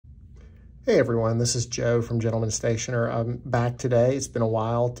Hey everyone, this is Joe from Gentleman Stationer. I'm back today. It's been a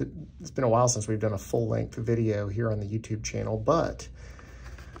while since we've done a full-length video here on the YouTube channel, but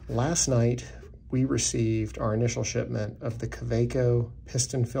last night we received our initial shipment of the Kaweco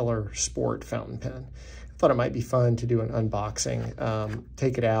Piston Filler Sport fountain pen. I thought it might be fun to do an unboxing,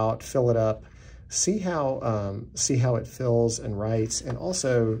 take it out, fill it up, see how it fills and writes, and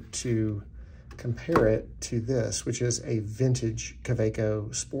also to compare it to this, which is a vintage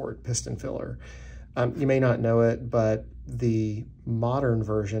Kaweco Sport piston filler. You may not know it, but the modern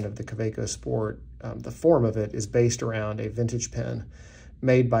version of the Kaweco Sport, the form of it is based around a vintage pen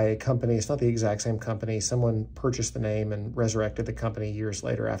made by a company. It's not the exact same company. Someone purchased the name and resurrected the company years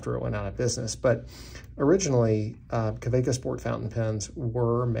later after it went out of business. But originally, Kaweco Sport fountain pens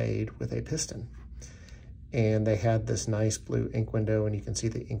were made with a piston. And they had this nice blue ink window, and you can see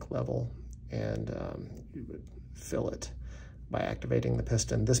the ink level. And you would fill it by activating the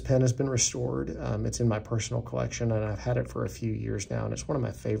piston. This pen has been restored. It's in my personal collection, and I've had it for a few years now, and it's one of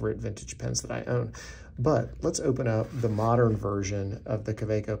my favorite vintage pens that I own. But let's open up the modern version of the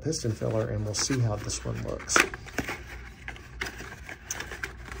Kaweco piston filler, and we'll see how this one looks.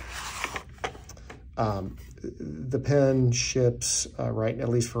 The pen ships, at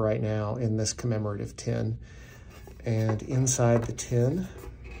least for right now, in this commemorative tin. And inside the tin,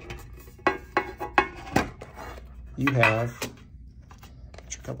 you have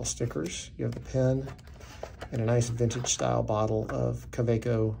a couple stickers. You have the pen and a nice vintage style bottle of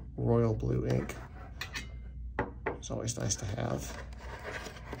Kaweco Royal Blue ink. It's always nice to have.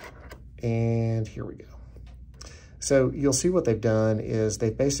 And here we go. So you'll see what they've done is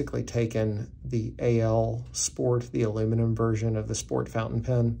they've basically taken the AL Sport, the aluminum version of the Sport fountain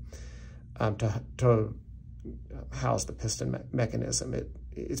pen, to house the piston mechanism.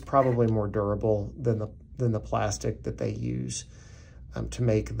 It's probably more durable than the plastic that they use to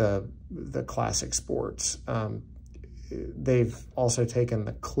make the classic Sports. They've also taken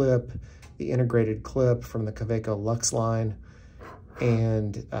the clip, the integrated clip from the Kaweco Lux line,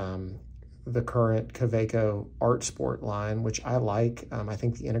 and the current Kaweco Art Sport line, which I like. I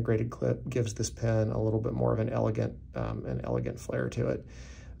think the integrated clip gives this pen a little bit more of an elegant flair to it.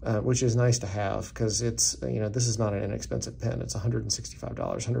 Which is nice to have because it's, this is not an inexpensive pen. It's $165,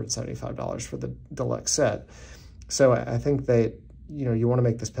 $175 for the deluxe set. So I think that, you want to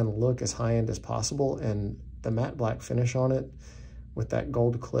make this pen look as high-end as possible, and the matte black finish on it with that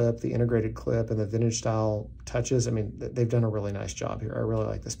gold clip, the integrated clip, and the vintage style touches, they've done a really nice job here. I really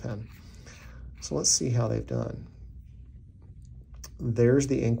like this pen. So let's see how they've done. There's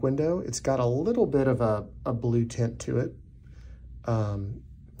the ink window. It's got a little bit of a blue tint to it.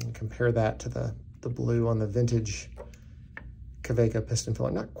 And compare that to the blue on the vintage Kaweco piston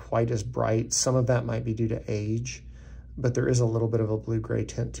filler. Not quite as bright. Some of that might be due to age, but there is a little bit of a blue-gray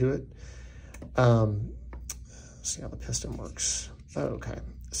tint to it. Let's see how the piston works. Oh, okay.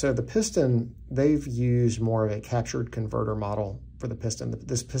 So the piston, they've used more of a captured converter model for the piston.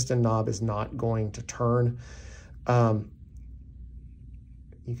 This piston knob is not going to turn. You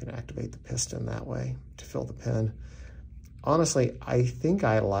can activate the piston that way to fill the pen. Honestly, I think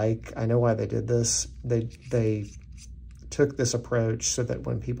I know why they did this. They took this approach so that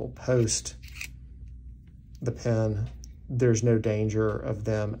when people post the pen, there's no danger of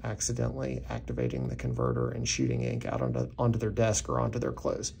them accidentally activating the converter and shooting ink out onto their desk or onto their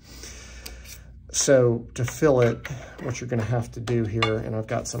clothes. So to fill it, what you're gonna have to do here, and I've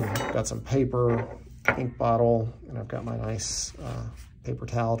got some paper, ink bottle, and I've got my nice paper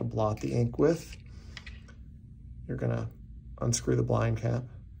towel to blot the ink with. You're gonna unscrew the blind cap.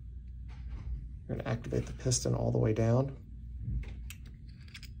 You're going to activate the piston all the way down.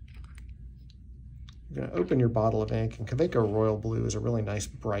 You're going to open your bottle of ink, and Kaweco Royal Blue is a really nice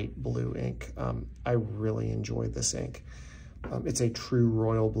bright blue ink. I really enjoy this ink. It's a true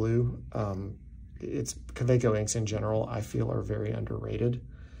royal blue. It's Kaweco inks in general, I feel, are very underrated.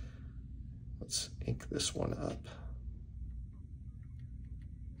 Let's ink this one up.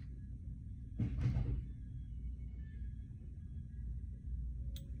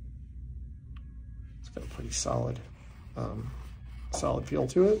 Got a pretty solid feel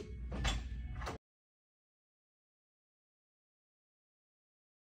to it.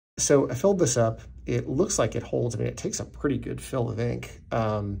 So I filled this up. It looks like it holds. It takes a pretty good fill of ink.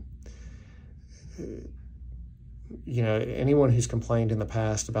 Anyone who's complained in the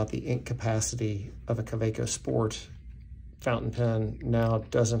past about the ink capacity of a Kaweco Sport fountain pen now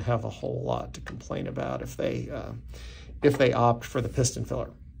doesn't have a whole lot to complain about if they opt for the piston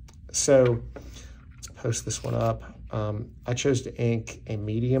filler. So let's post this one up. I chose to ink a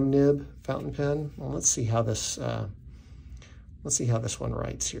medium nib fountain pen. Well, let's see how this one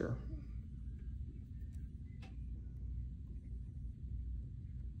writes here.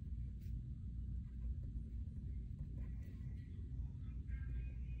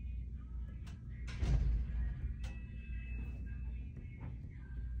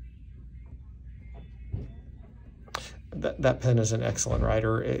 that pen is an excellent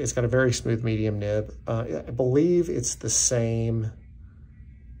writer. It's got a very smooth medium nib. I believe it's the same.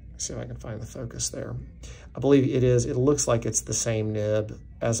 Let's see if I can find the focus there. I believe it is. It looks like it's the same nib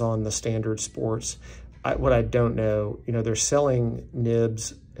as on the standard Sports. What I don't know, they're selling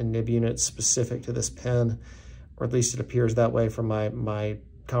nibs and nib units specific to this pen, or at least it appears that way from my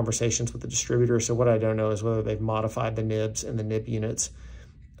conversations with the distributor. So what I don't know is whether they've modified the nibs and the nib units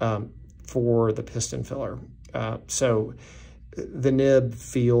for the piston filler. So the nib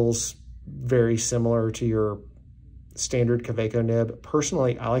feels very similar to your standard Kaweco nib.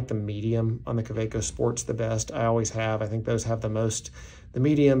 Personally, I like the medium on the Kaweco Sports the best. I always have. I think those have the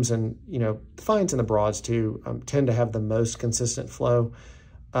mediums and, the fines and the broads too, tend to have the most consistent flow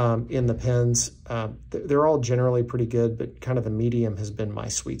in the pens. They're all generally pretty good, but kind of the medium has been my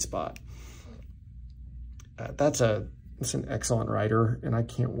sweet spot. That's an excellent writer, and I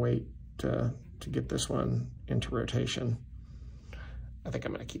can't wait to get this one into rotation. I think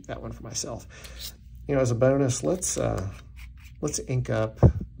I'm going to keep that one for myself. As a bonus, let's ink up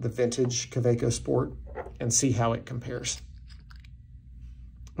the vintage Kaweco Sport and see how it compares.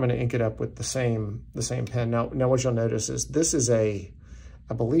 I'm going to ink it up with the same pen. Now what you'll notice is this is I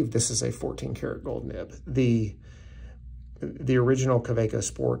believe this is a 14 karat gold nib. The original Kaweco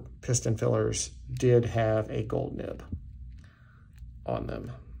Sport piston fillers did have a gold nib on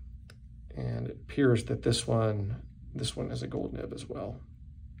them, and it appears that this one is a gold nib as well.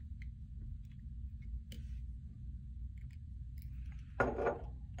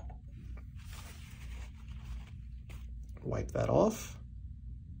 Wipe that off.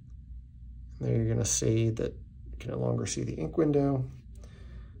 There you're going to see that you can no longer see the ink window.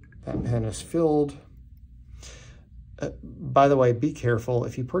 That pen is filled. By the way, be careful.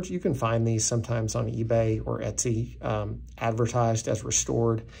 If you purchase, you can find these sometimes on eBay or Etsy, advertised as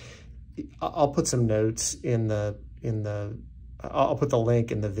restored. I'll put some notes I'll put the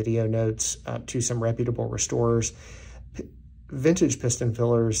link in the video notes to some reputable restorers. Vintage piston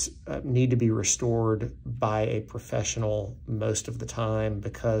fillers need to be restored by a professional most of the time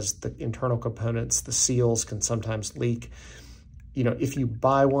because the internal components, the seals, can sometimes leak. If you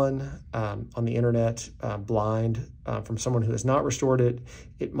buy one on the internet blind from someone who has not restored it,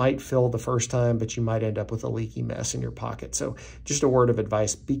 it might fill the first time, but you might end up with a leaky mess in your pocket. So just a word of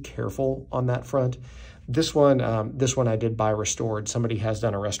advice, be careful on that front. This one I did buy restored. Somebody has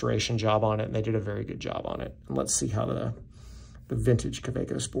done a restoration job on it, and they did a very good job on it. And let's see how the vintage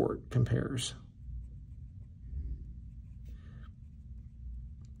Kaweco Sport compares.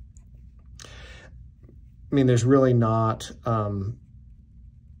 There's really not a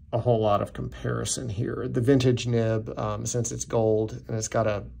whole lot of comparison here. The vintage nib, since it's gold and it's got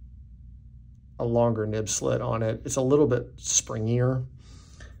a longer nib slit on it, it's a little bit springier,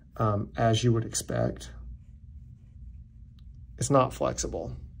 as you would expect. It's not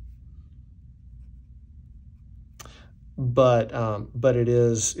flexible. But it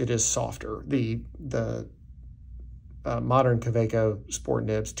is softer. The modern Kaweco Sport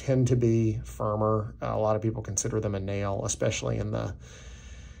nibs tend to be firmer. A lot of people consider them a nail, especially in the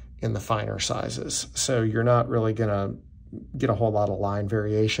finer sizes. So you're not really gonna get a whole lot of line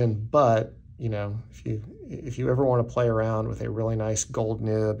variation. But if you ever want to play around with a really nice gold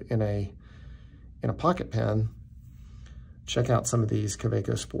nib in a pocket pen, check out some of these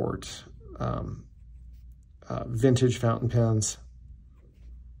Kaweco Sport vintage fountain pens.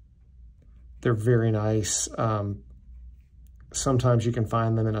 They're very nice. Sometimes you can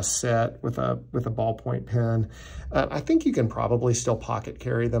find them in a set with a ballpoint pen. I think you can probably still pocket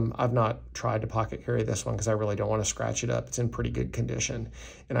carry them. I've not tried to pocket carry this one because I really don't want to scratch it up. It's in pretty good condition,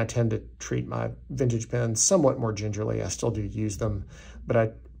 and I tend to treat my vintage pens somewhat more gingerly. I still do use them,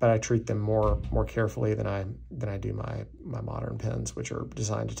 but I treat them more carefully than I do my modern pens, which are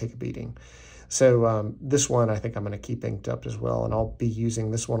designed to take a beating. So this one I think I'm going to keep inked up as well, and I'll be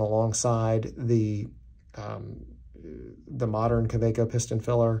using this one alongside the modern Kaweco piston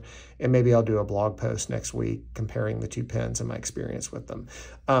filler, and maybe I'll do a blog post next week comparing the two pens and my experience with them.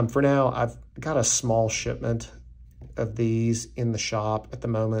 For now, I've got a small shipment of these in the shop at the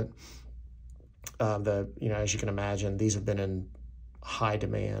moment. As you can imagine, these have been in high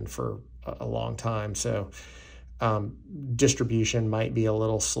demand for a long time, so distribution might be a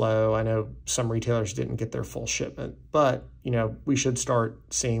little slow. I know some retailers didn't get their full shipment, but we should start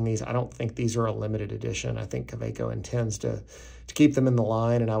seeing these. I don't think these are a limited edition. I think Kaweco intends to keep them in the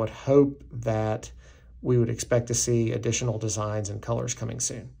line, and I would hope that we would expect to see additional designs and colors coming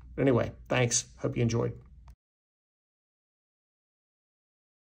soon. But anyway, thanks. Hope you enjoyed.